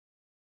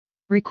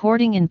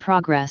Recording in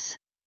progress.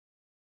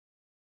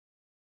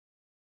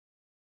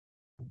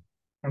 So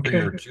Okay.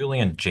 you're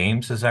Julian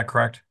James, is that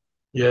correct?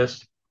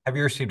 Yes. Have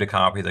you received a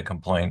copy of the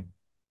complaint?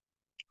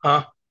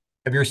 Huh?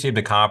 Have you received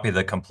a copy of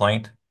the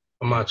complaint?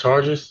 On my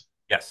charges?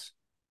 Yes.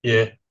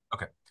 Yeah.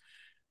 Okay.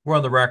 We're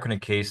on the record in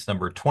case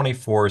number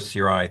 24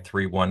 CRI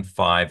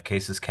 315,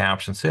 cases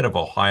captioned State of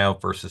Ohio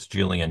versus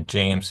Julian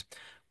James.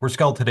 We're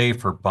scheduled today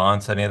for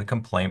bond setting of the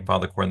complaint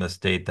filed according to this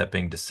date, that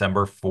being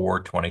December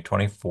 4,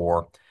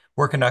 2024.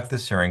 We're conducting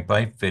this hearing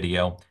by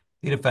video.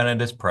 The defendant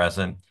is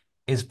present.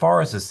 As far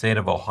as the State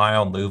of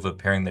Ohio, in lieu of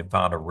appearing, they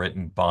filed a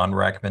written bond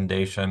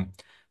recommendation.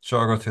 So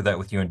I'll go through that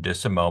with you in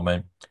just a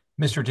moment.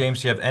 Mr.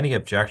 James, do you have any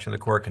objection to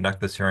the court conduct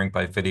this hearing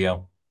by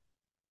video?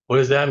 What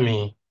does that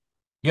mean?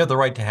 You have the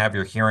right to have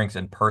your hearings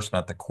in person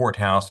at the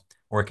courthouse,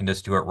 or you can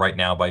just do it right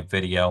now by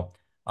video.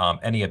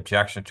 Any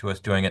objection to us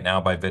doing it now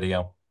by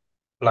video?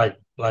 I'm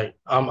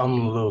a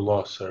little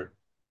lost, sir.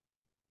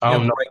 I You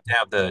have don't the know. right to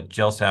have the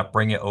jail staff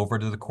bring you over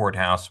to the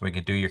courthouse so we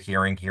can do your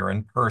hearing here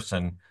in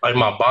person. Like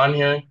my bond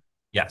hearing.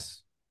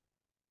 Yes.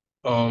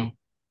 Um,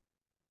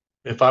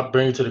 if I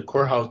bring it to the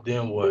courthouse,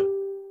 then what?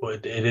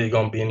 What it is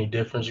gonna be any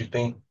difference, you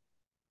think?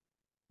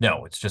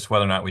 No, it's just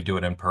whether or not we do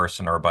it in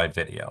person or by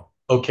video.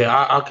 Okay,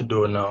 I could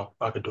do it now.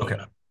 I could do it Okay.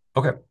 now.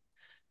 Okay.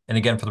 And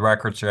again, for the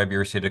record, sir, have you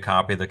received a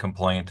copy of the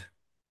complaint?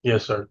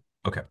 Yes, sir.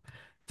 Okay.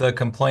 The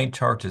complaint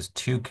charges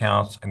two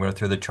counts. I'm going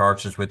through the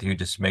charges with you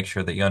just to make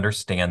sure that you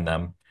understand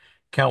them.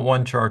 Count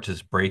one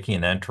charges breaking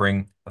and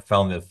entering a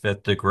felony of the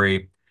fifth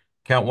degree.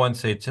 Count one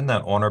states in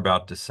that on or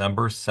about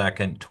December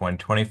 2nd,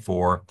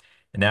 2024,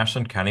 in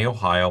Ashland County,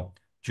 Ohio,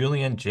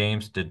 Julian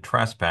James did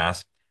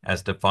trespass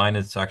as defined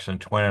in section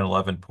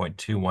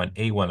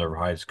 2011.21A1 of the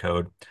Revised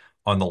Code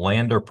on the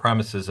land or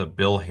premises of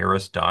Bill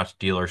Harris Dodge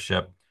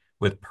dealership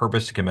with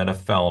purpose to commit a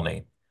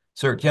felony.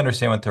 Sir, do you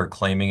understand what they're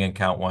claiming in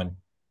count one?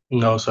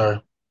 No,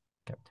 sir.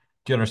 Okay.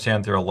 Do you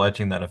understand they're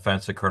alleging that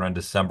offense occurred on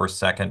December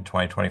 2nd,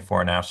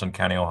 2024 in Ashland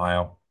County,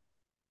 Ohio?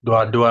 Do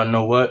I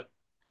know what?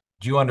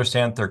 Do you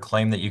understand their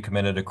claim that you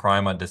committed a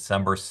crime on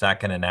December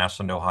 2nd in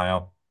Ashland,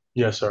 Ohio?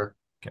 Yes, sir.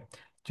 Okay.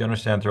 Do you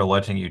understand they're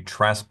alleging you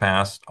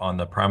trespassed on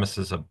the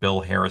premises of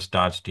Bill Harris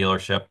Dodge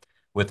dealership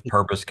with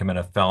purpose to commit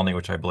a felony,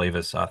 which I believe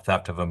is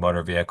theft of a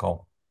motor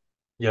vehicle?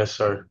 Yes,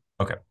 sir.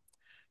 Okay.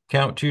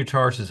 Count two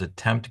charges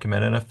attempt to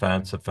commit an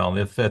offense, a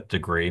felony of the fifth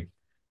degree.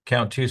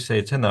 Count two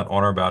states in that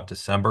on or about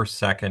December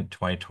 2nd,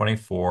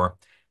 2024,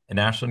 in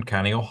Ashland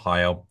County,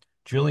 Ohio,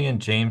 Julian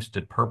James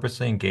did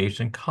purposely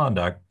engage in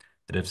conduct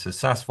that, if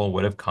successful,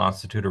 would have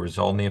constituted a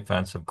result in the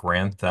offense of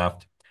grand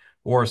theft,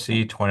 or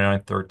C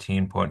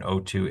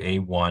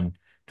 2913.02A1,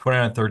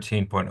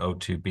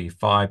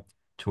 2913.02B5,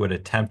 to have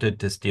attempted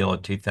to steal a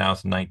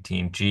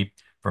 2019 Jeep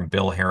from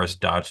Bill Harris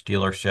Dodge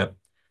dealership.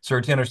 Sir,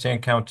 do you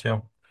understand count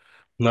two?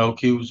 No,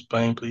 can you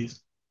explain,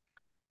 please?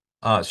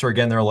 So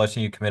again, they're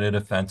alleging you committed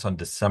offense on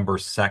December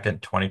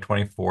 2nd,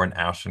 2024 in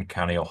Ashland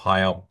County,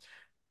 Ohio.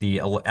 The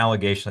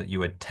allegation that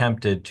you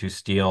attempted to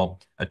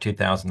steal a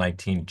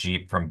 2019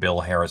 Jeep from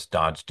Bill Harris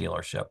Dodge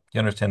dealership. Do you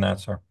understand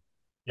that, sir?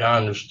 Yeah, I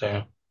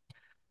understand.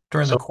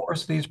 During the So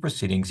course of these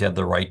proceedings, you have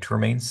the right to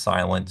remain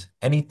silent.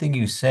 Anything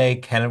you say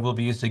can and will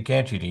be used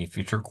against you in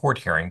future court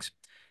hearings.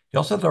 You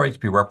also have the right to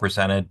be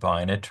represented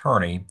by an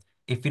attorney.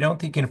 If you don't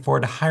think you can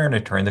afford to hire an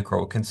attorney, the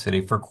court will consider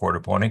you for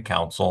court-appointed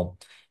counsel.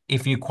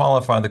 If you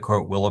qualify, the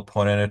court will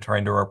appoint an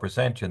attorney to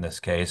represent you in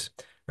this case.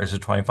 There's a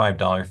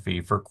 $25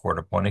 fee for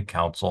court-appointed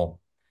counsel.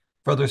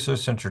 Further, sir,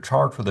 since you're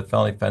charged with a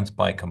felony offense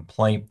by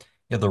complaint,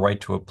 you have the right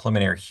to a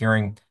preliminary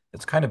hearing.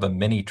 It's kind of a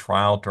mini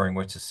trial during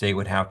which the state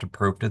would have to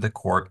prove to the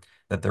court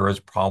that there is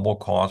probable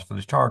cause for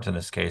the charge in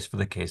this case for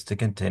the case to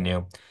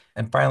continue.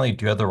 And finally,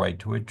 do you have the right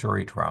to a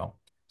jury trial?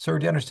 Sir,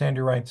 do you understand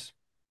your rights?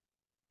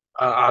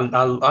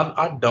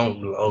 I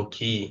don't low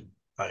key.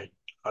 I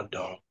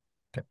don't.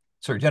 Okay.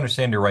 Sir, do you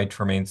understand your right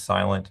to remain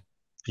silent?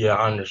 Yeah,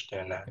 I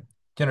understand that. Okay.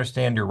 Do you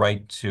understand your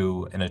right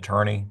to an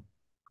attorney?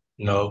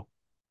 No.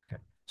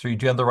 Okay. So you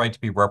do have the right to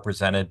be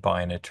represented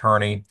by an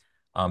attorney.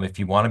 If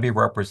you want to be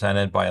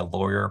represented by a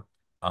lawyer,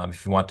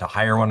 if you want to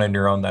hire one on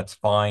your own, that's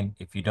fine.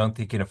 If you don't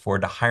think you can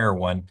afford to hire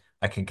one,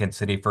 I can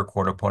consider you for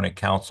court-appointed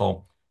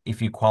counsel.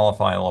 If you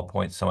qualify, I'll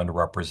appoint someone to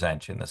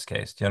represent you in this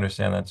case. Do you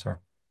understand that, sir?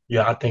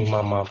 Yeah, I think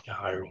my mom can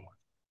hire one.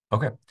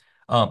 Okay.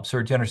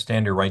 Sir, do you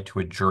understand your right to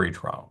a jury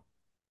trial?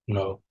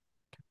 No.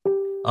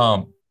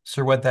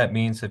 Sir, what that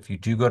means, if you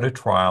do go to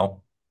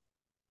trial,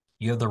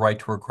 you have the right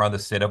to require the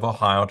state of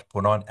Ohio to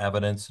put on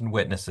evidence and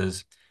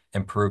witnesses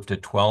and prove to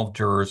 12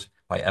 jurors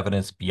by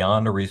evidence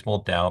beyond a reasonable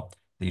doubt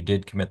that you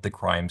did commit the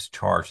crimes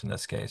charged in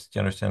this case. Do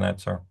you understand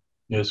that, sir?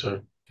 Yes,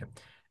 sir. Okay.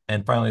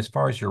 And finally, as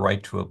far as your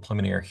right to a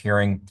preliminary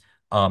hearing,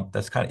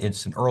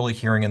 it's an early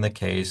hearing in the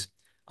case.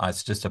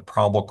 It's just a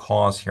probable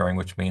cause hearing,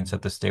 which means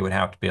that the state would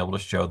have to be able to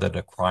show that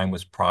a crime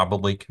was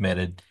probably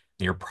committed.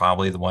 You're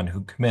probably the one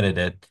who committed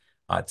it.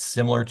 It's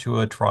similar to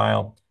a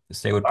trial. The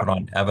state would put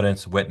on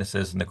evidence,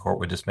 witnesses, and the court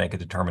would just make a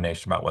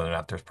determination about whether or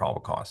not there's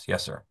probable cause.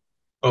 Yes, sir.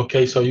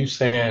 Okay, so you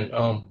saying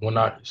when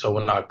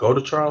I go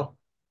to trial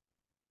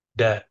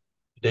that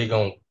they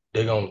gon'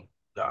 they gon'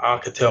 I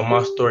could tell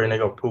my story and they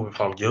gonna prove if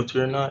I'm guilty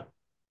or not.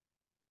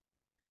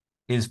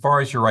 As far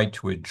as your right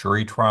to a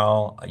jury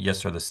trial, yes,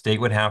 sir, the state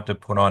would have to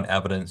put on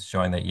evidence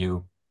showing that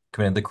you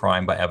committed the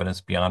crime by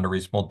evidence beyond a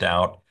reasonable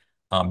doubt.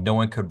 No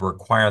one could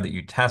require that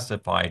you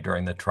testify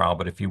during the trial,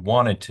 but if you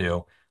wanted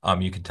to,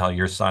 you could tell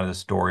your side of the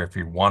story. If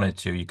you wanted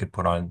to, you could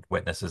put on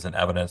witnesses and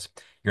evidence.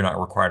 You're not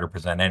required to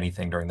present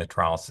anything during the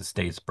trial. It's the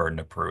state's burden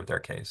to prove their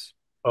case.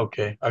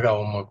 Okay, I got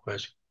one more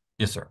question.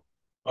 Yes, sir.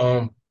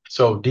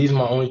 So these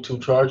my only two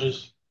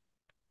charges?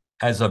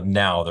 As of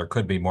now, there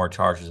could be more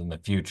charges in the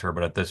future,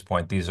 but at this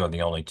point, these are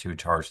the only two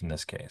charged in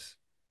this case.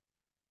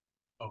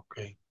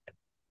 Okay.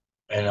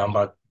 And I'm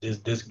about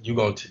this you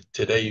gonna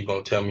today you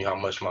gonna tell me how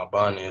much my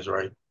bond is,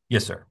 right?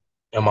 Yes, sir.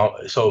 My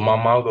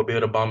mom gonna be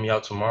able to bond me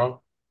out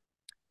tomorrow?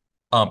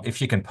 If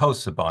she can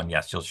post the bond,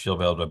 yes, she'll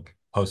be able to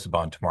post the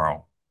bond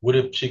tomorrow. What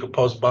if she could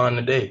post bond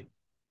today?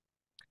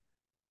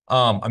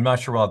 I'm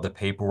not sure we'll have the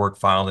paperwork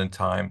filed in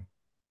time.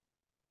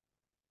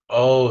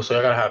 Oh, so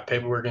I gotta have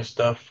paperwork and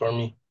stuff for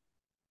me.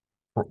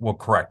 Well,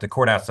 correct. The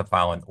court has to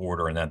file an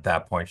order, and at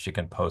that point, she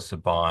can post the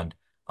bond.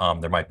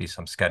 There might be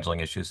some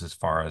scheduling issues as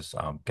far as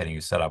getting you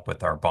set up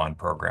with our bond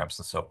programs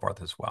and so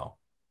forth as well.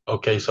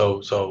 Okay,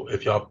 so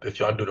if y'all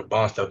do the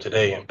bond stuff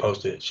today and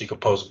post it, she could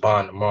post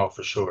bond tomorrow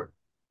for sure.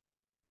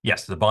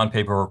 Yes, the bond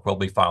paperwork will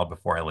be filed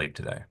before I leave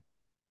today.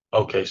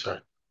 Okay, sir.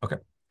 Okay.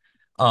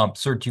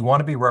 Sir, do you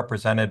want to be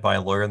represented by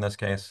a lawyer in this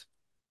case?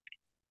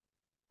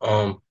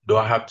 Do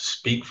I have to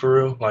speak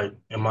for real? Like,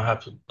 do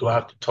I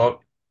have to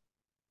talk?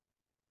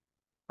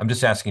 I'm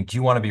just asking, do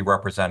you want to be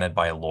represented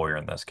by a lawyer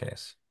in this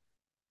case?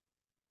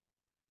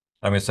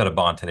 I'm going to set a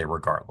bond today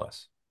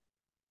regardless.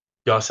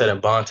 Y'all said in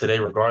bond today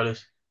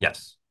regardless?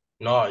 Yes.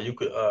 No, you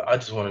could I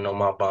just want to know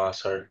my bond,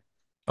 sir.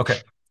 Okay.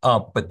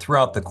 But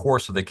throughout the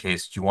course of the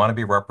case, do you want to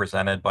be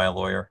represented by a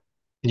lawyer?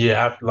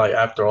 Yeah,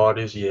 after all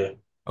this, yeah.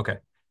 Okay.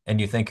 And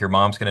you think your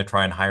mom's going to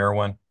try and hire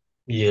one?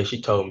 Yeah,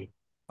 she told me.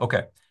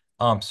 Okay.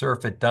 Sir,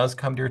 if it does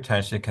come to your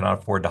attention, you cannot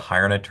afford to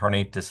hire an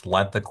attorney, just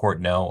let the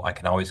court know. I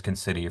can always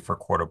consider you for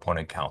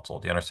court-appointed counsel.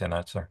 Do you understand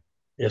that, sir?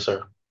 Yes,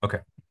 sir. Okay.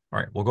 All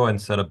right. We'll go ahead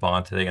and set a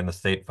bond today, and the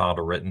state filed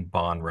a written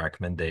bond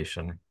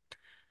recommendation.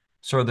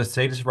 So the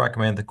state has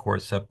recommended the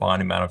court set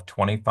bond amount of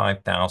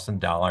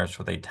 $25,000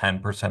 with a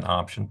 10%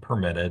 option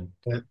permitted.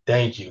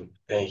 Thank you.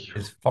 Thank you.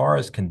 As far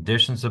as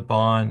conditions of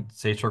bond,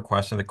 state's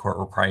requesting the court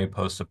require you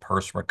post a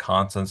person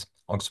reconnaissance.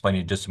 I'll explain to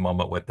you in just a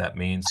moment what that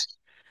means.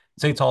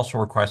 State's also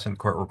requesting the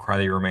court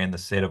require you remain in the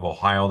state of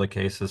Ohio. The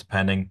case is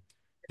pending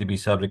to be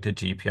subject to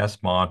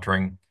GPS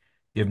monitoring.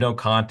 You have no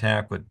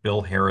contact with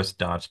Bill Harris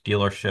Dodge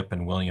dealership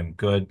and William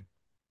Good.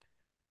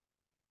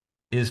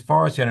 As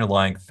far as the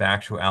underlying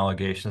factual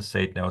allegations,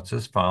 state notes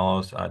as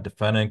follows.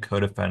 Defendant and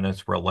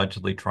co-defendants were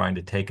allegedly trying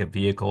to take a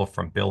vehicle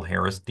from Bill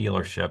Harris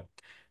dealership.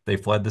 They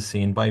fled the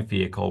scene by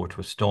vehicle, which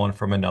was stolen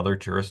from another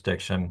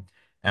jurisdiction.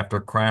 After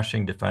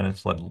crashing,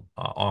 defendants led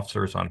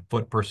officers on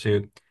foot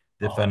pursuit.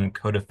 Defendant and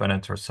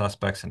co-defendants are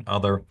suspects in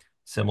other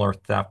similar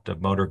theft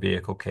of motor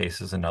vehicle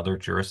cases in other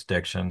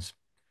jurisdictions.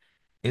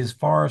 As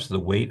far as the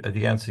weight of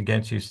the evidence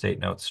against you, state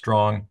notes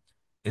strong.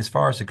 As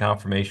far as the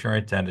confirmation or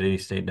identity,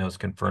 state notes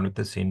confirmed at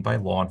the scene by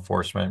law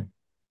enforcement.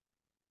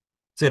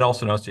 State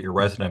also notes that you're a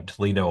resident of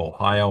Toledo,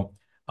 Ohio,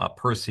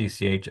 per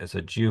CCH as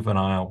a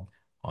juvenile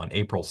on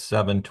April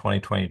 7,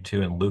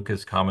 2022 in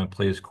Lucas Common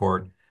Pleas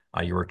Court.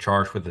 You were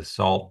charged with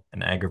assault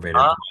and aggravated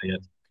Huh?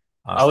 riot.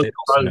 I was State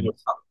also charged with,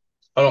 notes.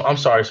 oh, I'm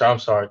sorry, sir. I'm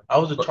sorry. I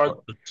was charged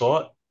with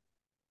assault.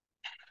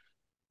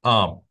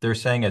 They're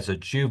saying as a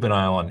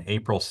juvenile on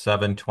April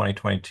 7,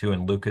 2022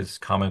 in Lucas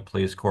Common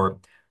Pleas Court,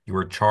 you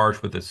were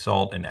charged with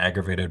assault and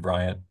aggravated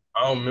riot.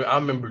 I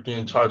remember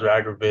getting charged with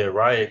aggravated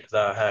riot because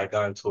I had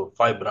gotten into a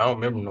fight, but I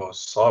don't remember no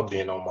assault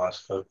being on my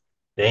stuff.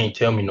 They ain't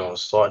tell me no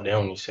assault. They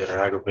only said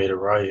aggravated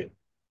riot.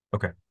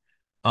 Okay.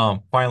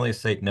 Finally,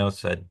 state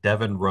notes that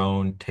Devin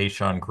Roan,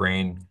 Tayshawn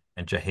Green,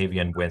 and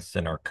Jahavian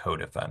Winston are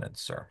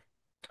co-defendants, sir.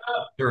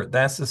 Sure,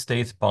 that's the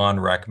state's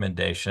bond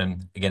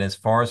recommendation. Again, as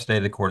far as today,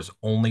 the court is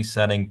only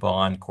setting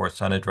bond.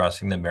 Court's not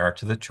addressing the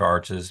merits of the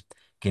charges.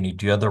 Again, you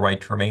do have the right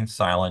to remain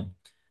silent.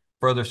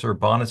 Further, sir,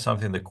 bond is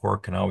something the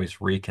court can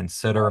always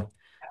reconsider.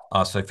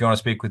 So if you want to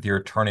speak with your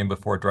attorney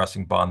before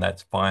addressing bond,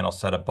 that's fine. I'll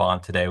set a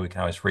bond today. We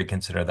can always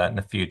reconsider that in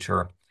the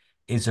future.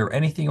 Is there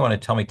anything you want to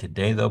tell me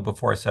today, though,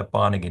 before I set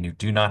bond? Again, you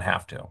do not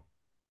have to.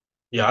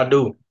 Yeah, I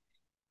do.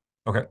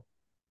 Okay.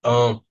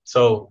 My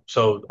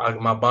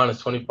bond is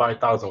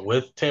 25,000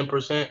 with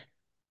 10%.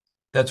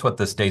 That's what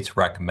the state's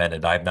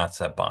recommended. I have not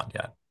set bond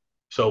yet.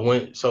 So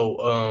when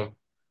so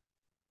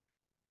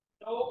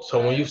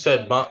so when you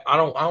said bond,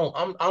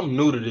 I'm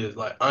new to this.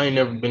 Like I ain't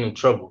never been in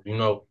trouble. This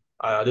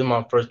is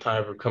my first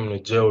time ever coming to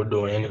jail or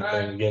doing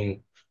anything, getting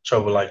in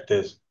trouble like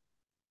this.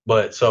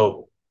 But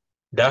so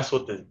that's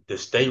what the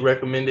state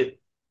recommended,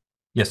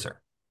 Yes, sir.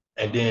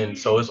 and then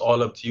so it's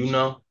all up to you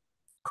now.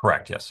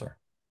 Correct. Yes, sir.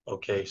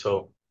 Okay,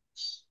 so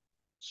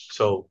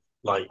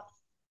like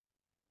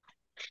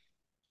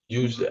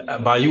you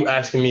by you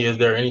asking me, is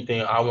there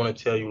anything I want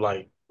to tell you?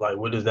 Like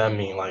what does that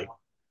mean? Like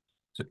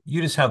So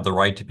you just have the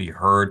right to be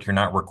heard. You're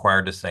not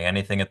required to say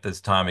anything at this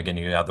time. Again,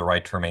 you have the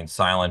right to remain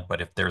silent,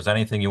 but if there's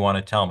anything you want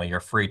to tell me, you're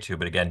free to.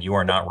 But again, you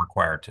are not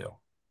required to.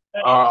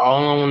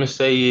 All I want to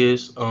say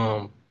is,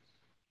 I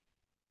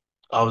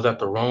was at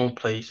the wrong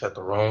place at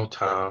the wrong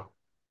time.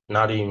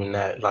 Not even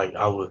that. Like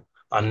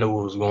I knew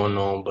what was going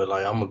on, but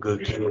like I'm a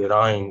good kid.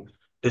 I ain't.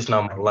 This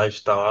not my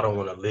lifestyle. I don't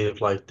want to live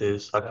like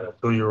this. I got a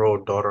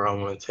 3-year-old daughter I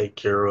want to take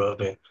care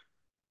of, and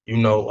you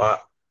know,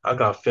 I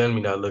got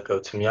family that look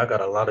up to me. I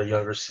got a lot of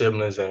younger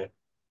siblings, and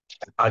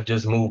I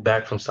just moved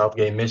back from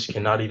Southgate,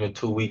 Michigan, not even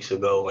 2 weeks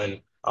ago,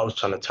 and I was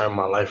trying to turn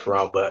my life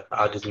around, but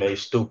I just made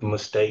stupid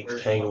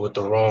mistakes, hanging with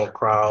the wrong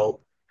crowd,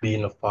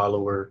 being a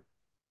follower,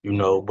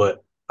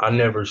 but I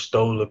never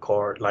stole a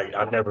car. Like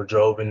I never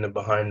drove in the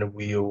behind the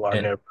wheel. I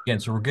And never. again,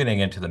 so we're getting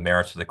into the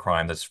merits of the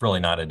crime. That's really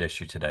not an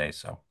issue today.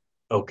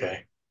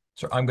 Okay.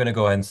 So I'm going to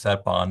go ahead and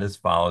set bond as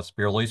follows.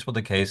 Be released with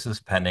the case is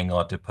pending. I'll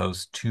have to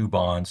post two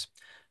bonds.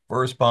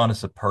 First bond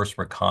is a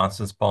personal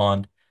reconnaissance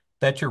bond.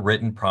 That's your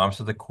written promise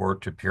to the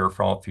court to appear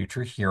for all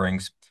future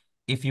hearings.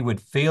 If you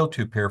would fail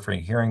to appear for a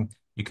hearing,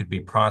 you could be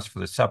prosecuted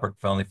for a separate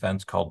felony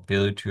offense called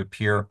failure to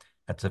appear.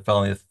 That's a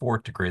felony of the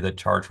fourth degree. The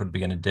charge would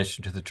be in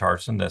addition to the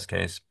charge in this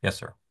case. Yes,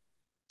 sir.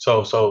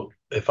 So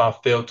if I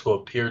fail to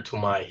appear to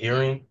my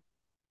hearing,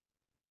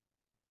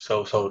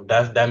 so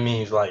that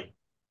means like,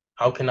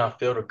 how can I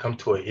fail to come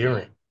to a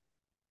hearing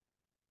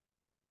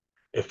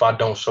if I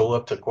don't show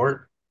up to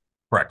court?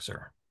 Correct,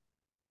 sir.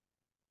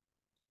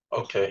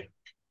 Okay.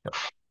 Yep.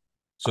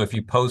 So if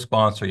you post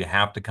bond, so you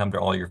have to come to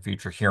all your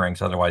future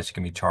hearings, otherwise you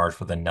can be charged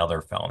with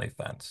another felony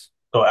offense.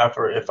 So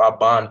after if I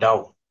bond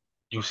out,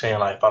 you saying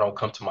like if I don't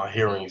come to my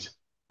hearings,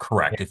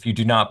 Correct. If you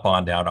do not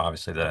bond out,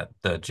 obviously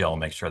the jail will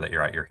make sure that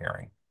you're at your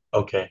hearing.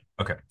 okay.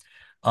 Okay.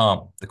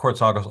 The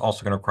court's also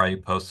going to require you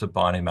post a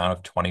bond amount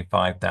of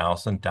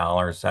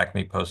 $25,000. That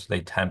can be posted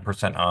a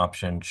 10%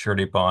 option,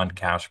 surety bond,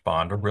 cash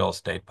bond, or real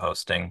estate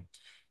posting.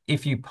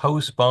 If you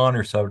post bond,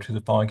 you're subject to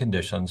the following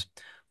conditions.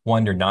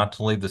 One, you're not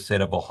to leave the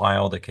state of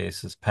Ohio. The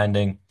case is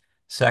pending.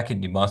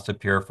 Second, you must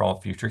appear for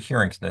all future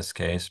hearings in this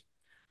case.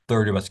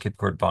 Third, you must keep the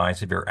court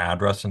advised of your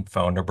address and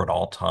phone number at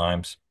all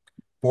times.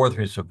 Fourth,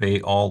 you must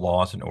obey all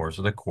laws and orders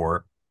of the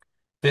court.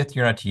 Fifth,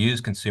 you're not to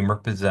use, consume, or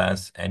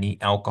possess any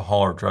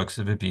alcohol or drugs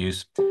of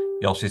abuse.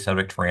 You also be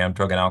subject to RAM,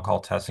 drug and alcohol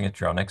testing at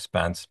your own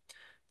expense.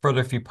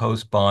 Further, if you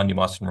post bond, you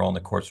must enroll in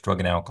the court's drug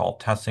and alcohol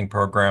testing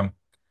program.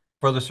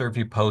 Further, sir, if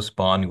you post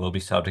bond, you will be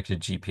subject to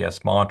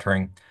GPS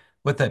monitoring.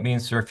 What that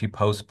means, sir, if you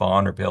post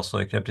bond or bail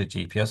selected up to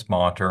GPS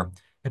monitor, you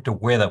have to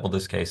weigh that while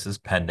this case is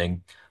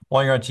pending.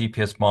 While you're on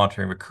GPS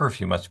monitoring, a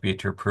curfew must be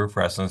at your approved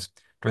residence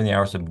during the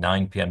hours of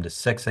 9 p.m. to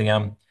 6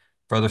 a.m.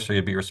 Further, so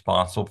you'll be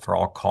responsible for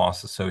all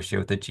costs associated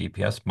with the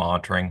GPS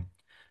monitoring.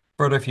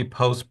 Further, if you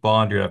post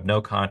bond, you have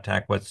no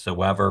contact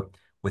whatsoever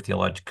with the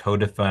alleged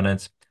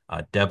co-defendants,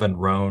 Devin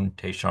Roan,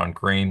 Tayshawn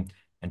Green,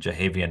 and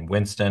Jahavian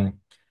Winston.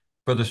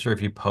 Further, sir,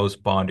 if you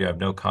post bond, you have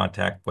no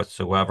contact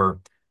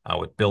whatsoever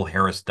with Bill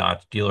Harris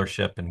Dodge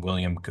dealership and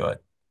William Good.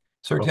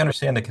 Sir, do you Okay.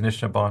 understand the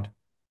condition of bond?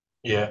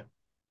 Yeah.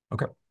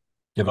 Okay. Do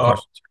you have a Uh,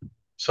 question, sir?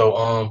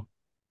 so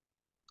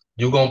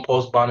you gonna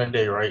post bond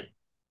today, right?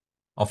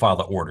 I'll file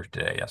the order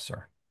today. Yes,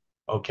 sir.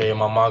 Okay, and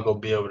my mom gonna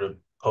be able to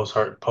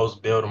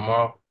post bill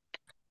tomorrow.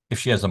 If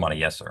she has the money,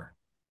 yes, sir.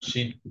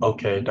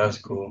 Okay, that's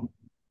cool.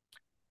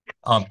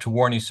 To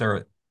warn you,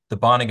 sir, the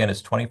bond again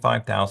is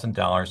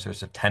 $25,000.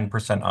 There's a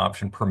 10%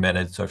 option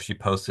permitted. So if she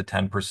posts a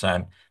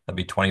 10%, that'd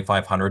be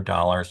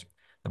 $2,500.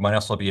 There might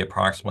also be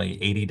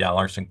approximately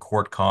 $80 in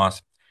court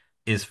costs.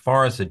 As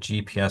far as the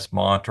GPS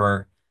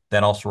monitor,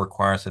 that also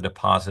requires a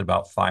deposit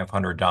about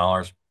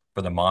 $500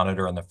 for the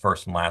monitor and the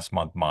first and last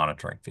month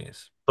monitoring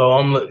fees. So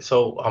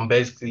I'm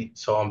basically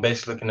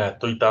looking at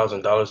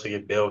 $3,000 to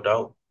get bailed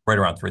out Right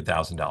around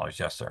 $3,000.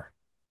 Yes, sir.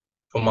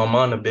 for my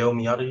mom to bail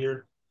me out of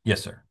here.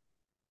 Yes, sir.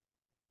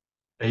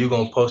 And you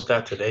gonna post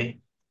that today?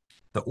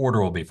 The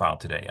order will be filed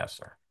today. Yes,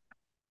 sir.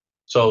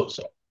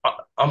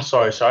 I'm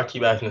sorry, sir. I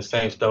keep asking the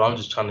same stuff. I'm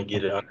just trying to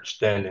get an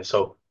understanding.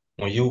 So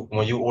when you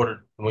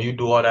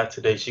do all that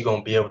today, she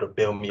gonna be able to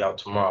bail me out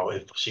tomorrow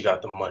if she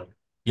got the money.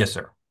 Yes,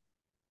 sir.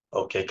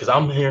 Okay, because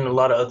I'm hearing a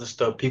lot of other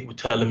stuff. People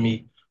telling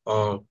me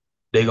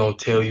they gonna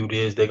tell you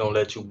this, they gonna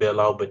let you bail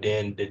out, but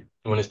then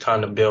when it's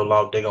time to bail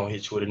out, they gonna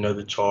hit you with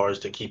another charge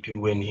to keep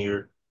you in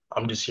here.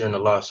 I'm just hearing a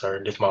lot,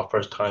 sir. This is my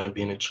first time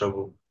being in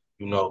trouble,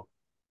 you know.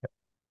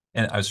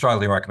 And I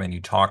strongly recommend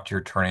you talk to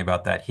your attorney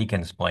about that. He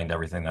can explain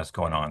everything that's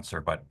going on, sir.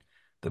 But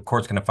the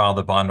court's going to file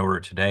the bond order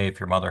today. If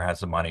your mother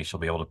has the money, she'll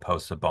be able to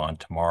post the bond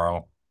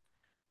tomorrow.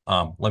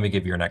 Let me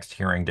give you your next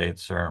hearing date,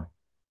 sir.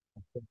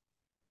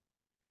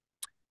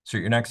 So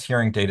your next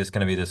hearing date is going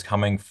to be this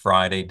coming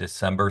Friday,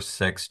 December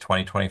 6th,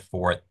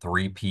 2024 at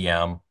 3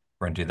 p.m.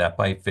 We're going to do that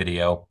by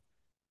video.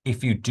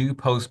 If you do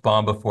post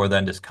bond before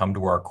then, just come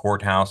to our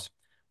courthouse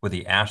with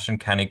the Ashland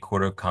County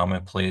Court of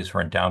Common Pleas.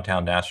 We're in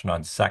downtown Ashland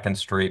on 2nd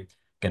Street.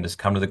 Again, just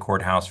come to the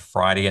courthouse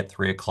Friday at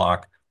 3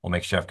 o'clock. We'll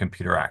make sure you have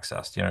computer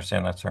access. Do you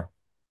understand that, sir?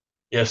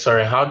 Yes, sir.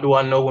 And how do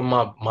I know when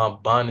my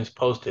bond is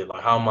posted?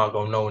 Like, how am I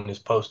gonna know when it's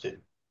posted?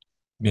 You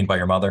mean by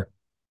your mother?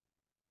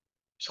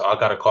 So I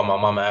gotta call my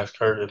mom and ask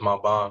her if my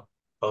bond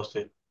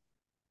posted.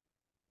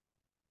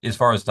 As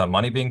far as the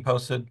money being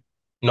posted,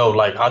 No,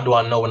 like how do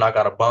I know when I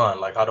got a bond?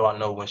 Like how do I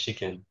know when she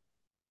can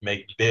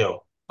make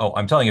bail? oh,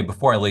 I'm telling you,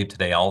 before I leave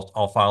today,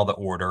 I'll file the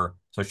order.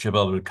 So she'll be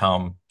able to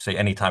come, say,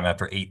 anytime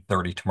after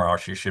 8:30 tomorrow.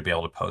 She should be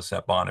able to post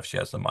that bond if she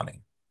has the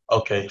money.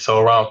 Okay, so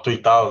around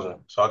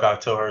 3,000. So I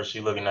gotta tell her she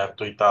looking at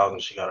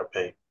 3,000. She gotta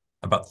pay.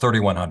 About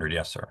 3,100,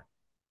 yes, sir.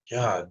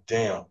 God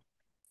damn.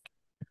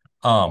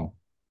 Um,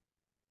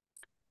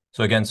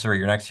 so again, sir,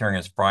 your next hearing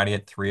is Friday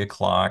at 3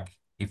 o'clock.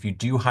 If you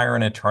do hire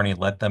an attorney,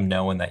 let them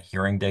know when that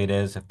hearing date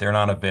is. If they're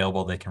not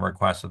available, they can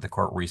request that the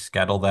court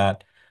reschedule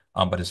that.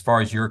 But as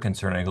far as you're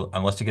concerned,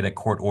 unless you get a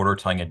court order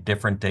telling a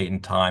different date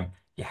and time,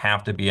 you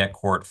have to be at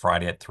court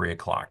Friday at 3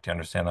 o'clock. Do you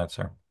understand that,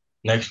 sir?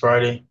 Next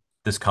Friday,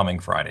 This coming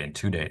Friday in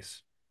 2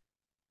 days.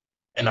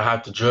 and I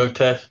have to drug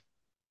test.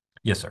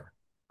 Yes, sir.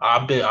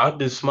 I've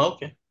been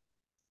smoking.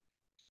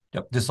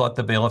 Yep. Just let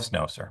the bailiffs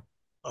know, sir.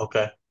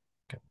 Okay.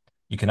 Okay.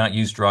 You cannot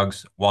use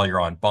drugs while you're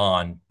on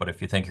bond, but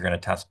if you think you're going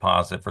to test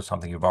positive for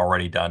something you've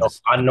already done, No,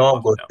 just I let the know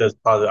I'm bailiffs going know. to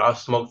test positive. I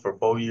smoked for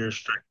 4 years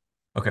straight.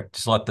 Okay.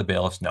 Just let the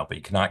bailiffs know, but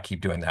you cannot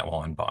keep doing that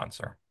while on bond,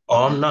 sir.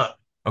 Oh, I'm not.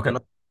 I'm Okay.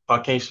 not. If I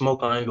can't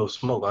smoke, I ain't gonna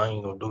smoke. I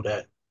ain't gonna do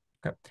that.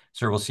 Okay.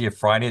 Sir, we'll see you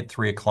Friday at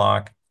 3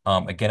 o'clock.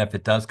 Again, if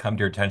it does come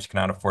to your attention, you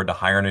cannot afford to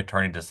hire an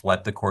attorney, just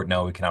let the court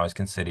know. We can always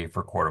consider you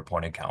for court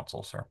appointed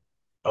counsel, sir.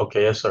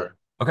 Okay, yes, sir.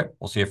 Okay.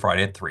 We'll see you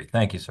Friday at 3.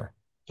 Thank you, sir.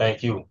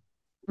 Thank you.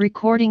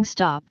 Recording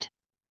stopped.